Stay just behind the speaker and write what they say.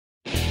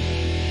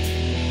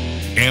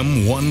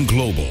M1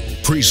 Global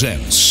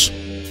presents.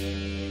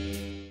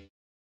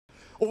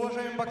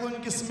 Уважаемые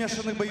поклонники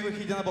смешанных боевых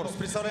единоборств,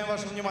 представляем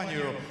вашему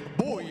вниманию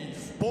бой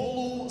в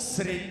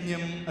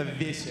полусреднем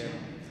весе.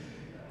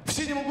 В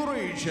синем углу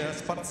ринга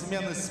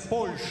спортсмен из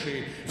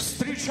Польши.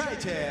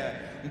 Встречайте,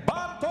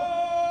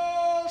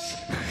 Бартош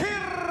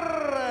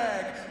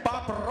Хырек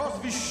по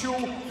прозвищу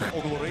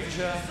углу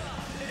ринга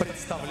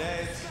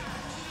представляет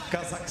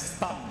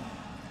Казахстан.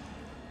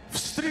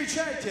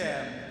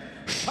 Встречайте,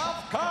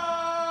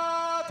 Шавкат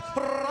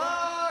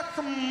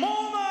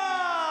Рахмоновым.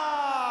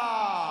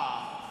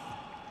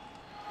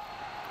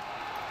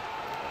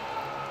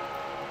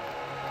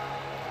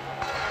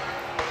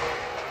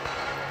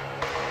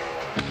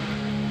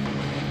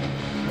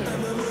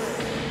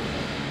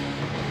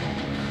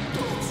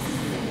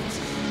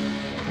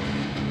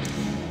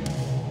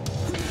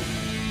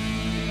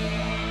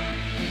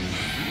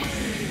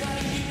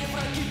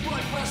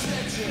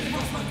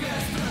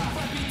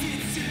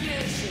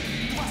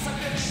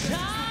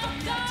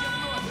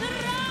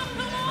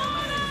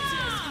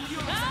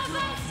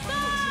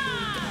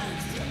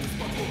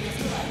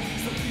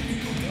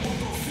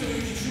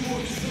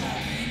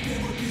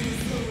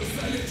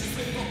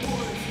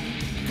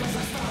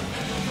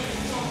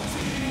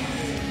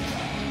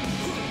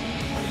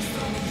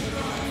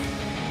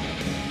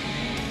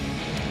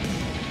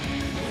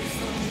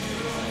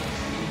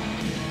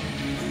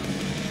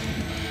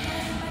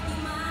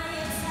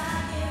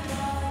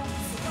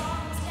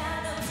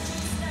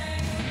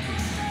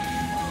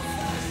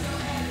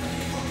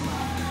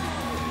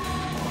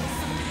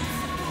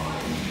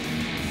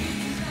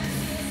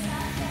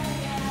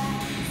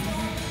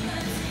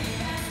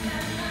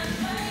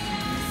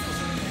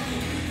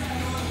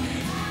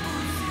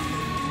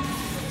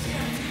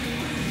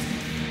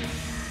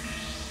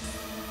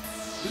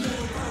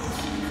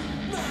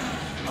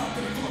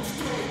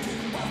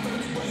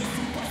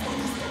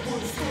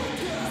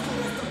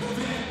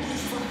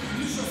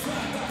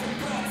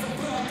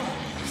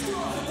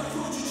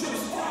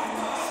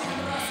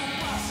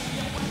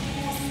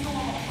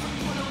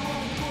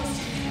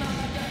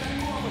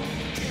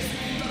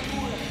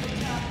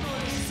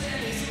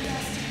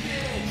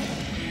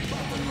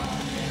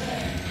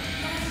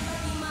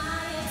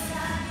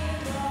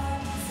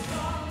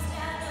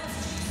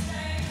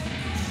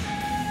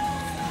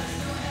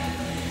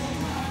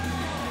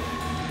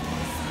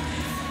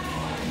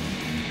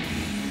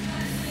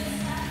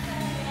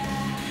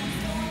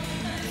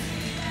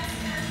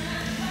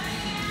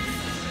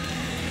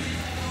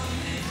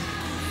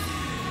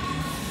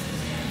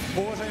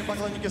 Уважаемые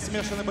поклонники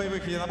смешанных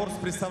боевых единоборств,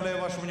 представляю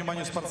вашему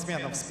вниманию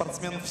спортсменов.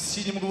 Спортсмен в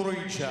синем углу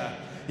ринга.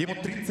 Ему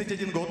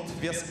 31 год,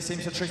 вес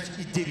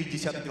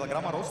 76,9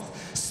 килограмма, рост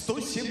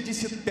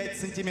 175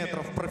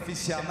 сантиметров.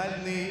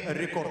 Профессиональный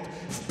рекорд.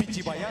 В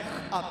 5 боях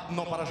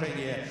одно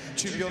поражение.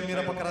 Чемпион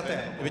мира по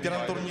карате,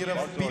 ветеран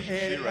турниров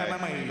PL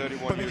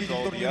MMA,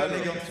 победитель турнира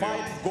Legion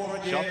Fight в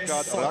городе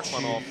Сочи.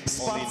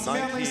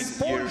 Спортсмен из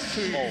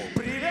Польши.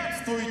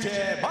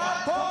 Приветствуйте,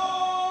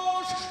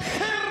 Бартош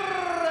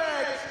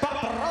Хырек по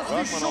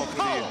прозвищу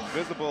Халк.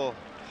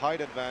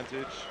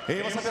 И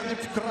его соперник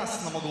в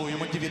красном углу,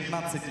 ему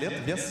 19 лет,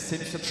 вес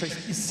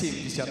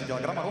 76,7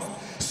 килограмма, рост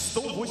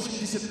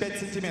 185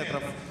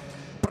 сантиметров.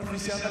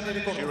 Профессиональный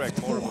рекорд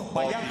в 2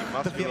 боях,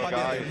 2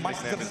 победы.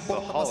 Мастер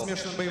спорта по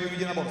смешанным боевым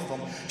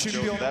единоборствам.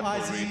 Чемпион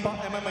Азии по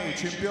ММА,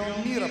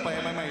 чемпион мира по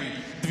ММА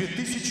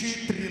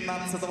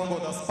 2013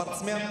 года.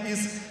 Спортсмен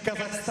из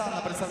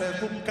Казахстана представляет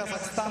клуб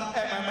Казахстан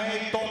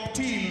ММА Топ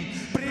Тим.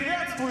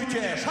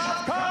 Приветствуйте,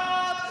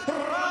 Шавкат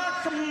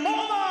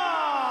Рахмонов!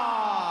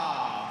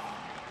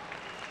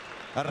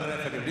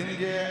 Рефери в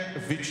ринге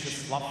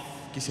Вячеслав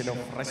Киселев,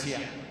 Россия.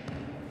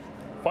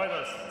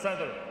 Fighters,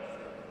 center.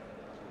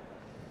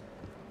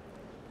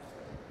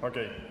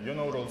 Okay, you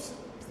know rules.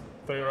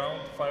 3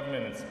 rounds, 5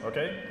 minutes,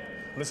 okay?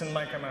 Listen to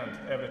my command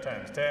every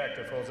time. Stay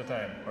active all the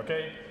time,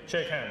 okay?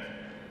 Shake hand.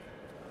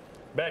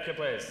 Back your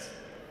place.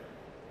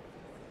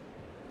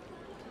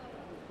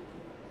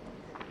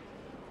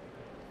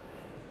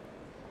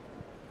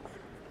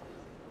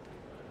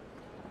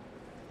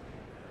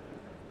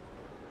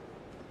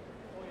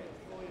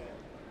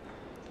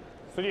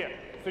 Судья,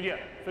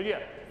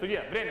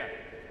 время.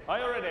 Are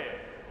you ready?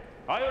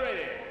 Are you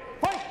ready?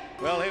 Fight!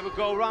 Well, here we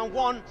go, round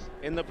 1.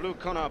 In the blue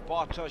corner,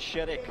 Bartosz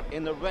Chyrek.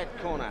 In the red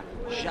corner,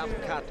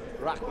 Shavkat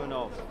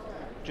Rachmonov.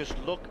 Just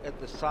look at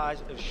the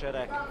size of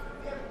Chyrek.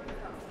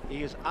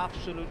 He is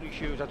absolutely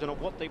huge. I don't know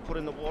what they put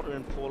in the water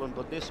in Poland,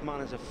 but this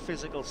man is a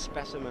physical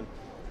specimen.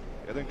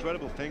 Yeah, the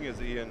incredible thing is,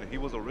 Ian, he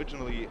was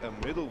originally a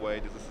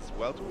middleweight. This is his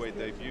welterweight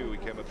debut. He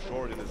came up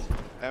short in his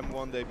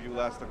M1 debut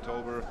last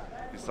October.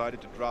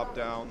 Decided to drop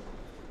down.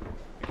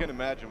 You can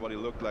imagine what he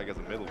looked like as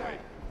a middleweight.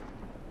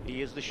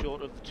 He is the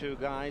shorter of the 2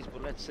 guys,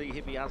 but let's see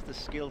if he has the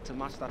skill to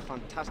match that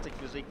fantastic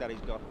physique that he's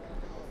got.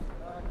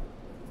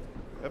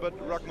 Yeah, but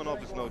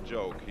Rakhmonov is no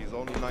joke. He's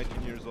only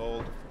 19 years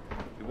old.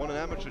 He won an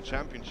amateur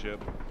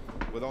championship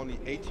with only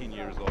 18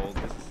 years old.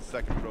 This is his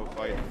second pro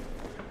fight.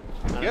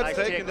 Gets nice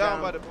taken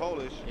down by the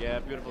Polish. Yeah,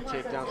 beautiful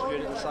takedown,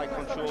 straight into side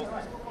control.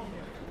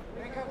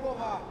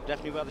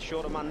 Definitely where the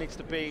shorter man needs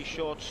to be.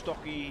 Short,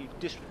 stocky,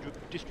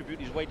 distribute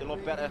his weight a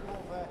lot better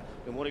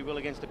than what he will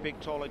against a big,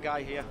 taller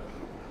guy here.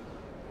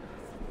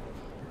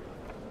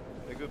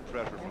 A good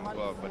pressure from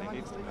above, but he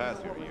needs to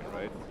pass here, Ian,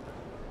 right?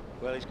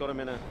 Well, he's got him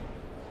in a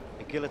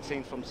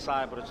guillotine from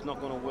side, but it's not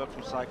going to work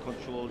from side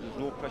control. There's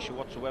no pressure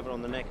whatsoever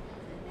on the neck.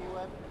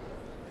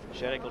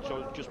 Chyrek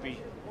will just be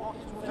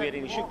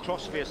waiting. He should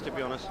cross-face, to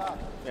be honest.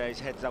 Yeah, his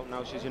head's out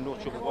now, so he's in no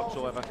trouble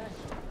whatsoever.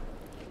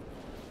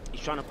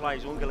 He's trying to apply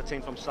his own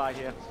guillotine from side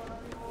here.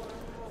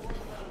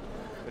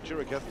 But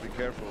Chyrek has to be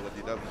careful that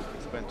he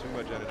doesn't spend too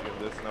much energy on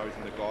this. Now he's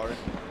in the guard.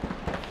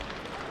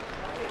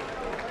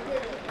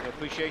 The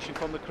appreciation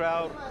from the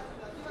crowd.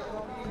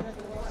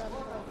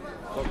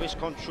 Got wrist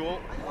control.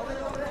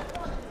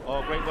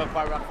 Oh, great work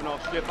by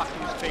Rakhmonov. Straight back to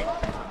his feet.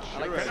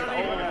 Chyrek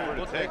for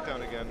the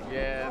takedown again.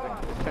 Yeah,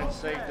 the defense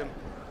saved him.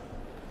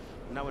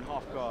 Now in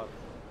half guard.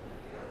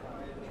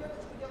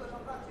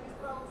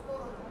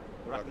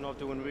 Rakhmonov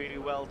doing really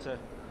well to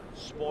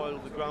spoil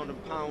the ground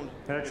and pound.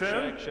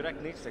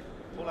 Chyrek needs to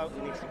pull out,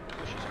 he needs to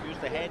push, use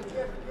the head.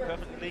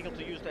 Perfectly legal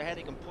to use the head,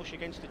 he can push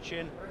against the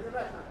chin.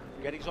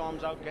 Get his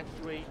arms out, get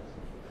free.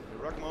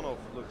 Rakhmonov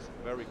looks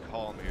very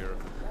calm here.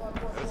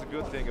 That's a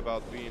good thing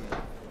about being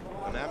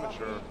an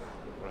amateur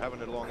or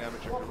having a long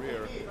amateur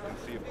career. You can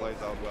see it plays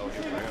out well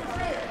here for him.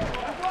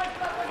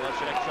 Well,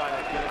 Chyrek tried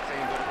that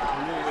guillotine, but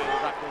no way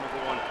was that going to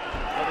go on.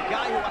 Well, the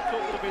guy who I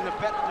thought would have been the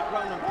better to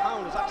ground and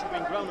pound has actually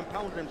been ground and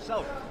pounded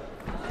himself.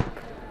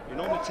 You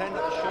normally tend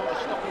that the shorter,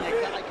 stopping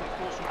your guy can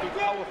throw some good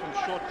power from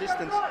short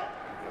distance.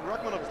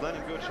 Rakhmonov's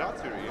landing good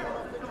shots here, Ian.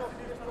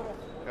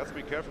 He has to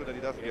be careful that he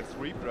doesn't get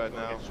sweeped right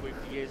now. Sweep,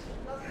 he is.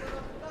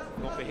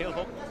 Going for heel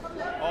hook.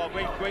 Oh,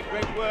 great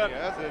work. He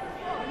has it.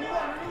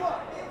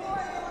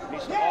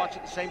 Needs to arch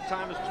at the same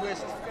time as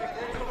twist.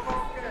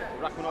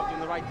 Rakhmonov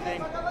doing the right thing.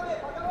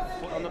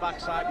 Foot on the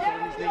backside,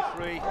 pulling his knee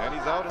free. And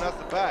he's out and that's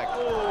the back.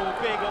 Oh,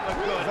 big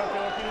uppercut.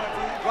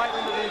 Right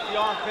underneath the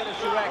armpit of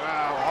Chyrek.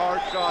 Wow,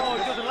 hard shot. Oh,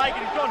 he doesn't like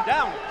it. He's gone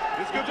down.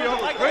 This could be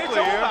over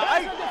quickly here.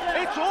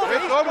 It's over.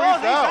 It's over.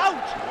 Gone. He's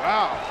out.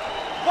 Wow.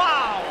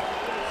 Wow.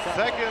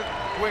 Second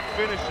quick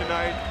finish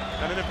tonight.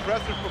 And an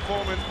impressive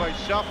performance by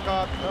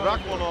Shavkat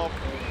Rahmonov.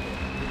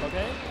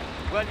 Okay.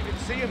 Well, you can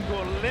see him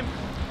go limp.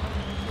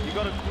 He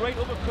got a great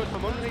uppercut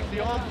from underneath the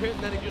armpit,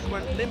 and then he just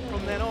went limp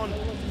from then on.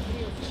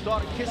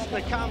 Started kissing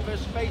the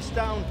canvas, face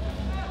down.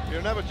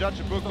 You never judge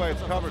a book by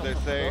its cover, they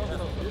say.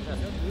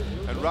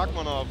 And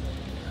Rakhmonov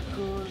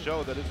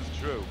showed that this is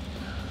true.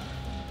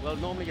 Well,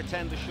 normally you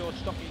tend to short,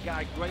 stocky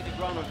guy, great at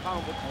ground and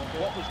pound, but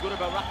what was good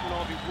about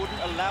Rakhmonov, he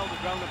wouldn't allow the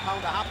ground and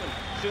pound to happen.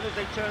 As soon as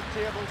they turned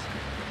tables,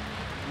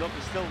 look,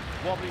 he's still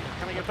wobbly.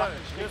 Can I get back to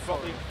his feet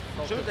properly?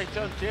 As soon as they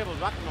turned tables,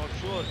 Rakhmonov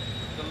showed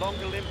the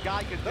longer limb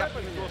guy could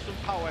definitely throw some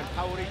power, and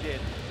power he did.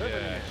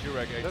 Yeah,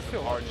 Chyrek ate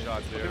some hard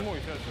shots there.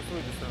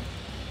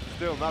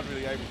 Still not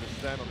really able to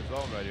stand on his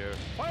own right here.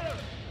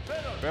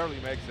 Barely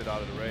makes it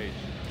out of the rage.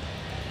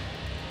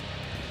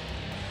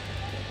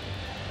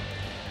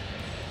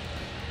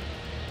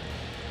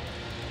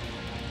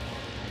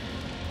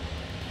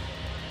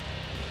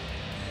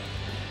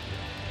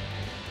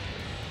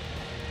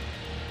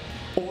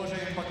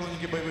 Уважаемые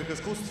поклонники боевых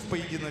искусств,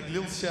 поединок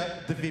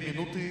длился 2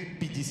 минуты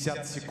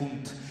 50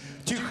 секунд.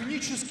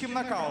 Техническим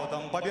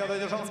нокаутом победу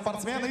одержал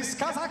спортсмен из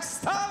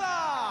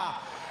Казахстана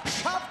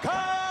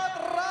Шавкат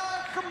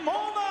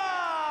Рахмонов!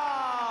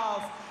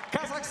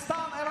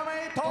 Казахстан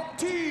ММА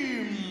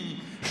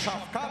топ-тим!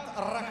 Шавкат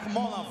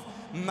Рахмонов.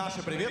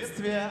 Наше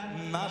приветствие,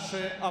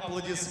 наши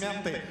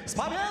аплодисменты. С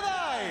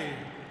победой!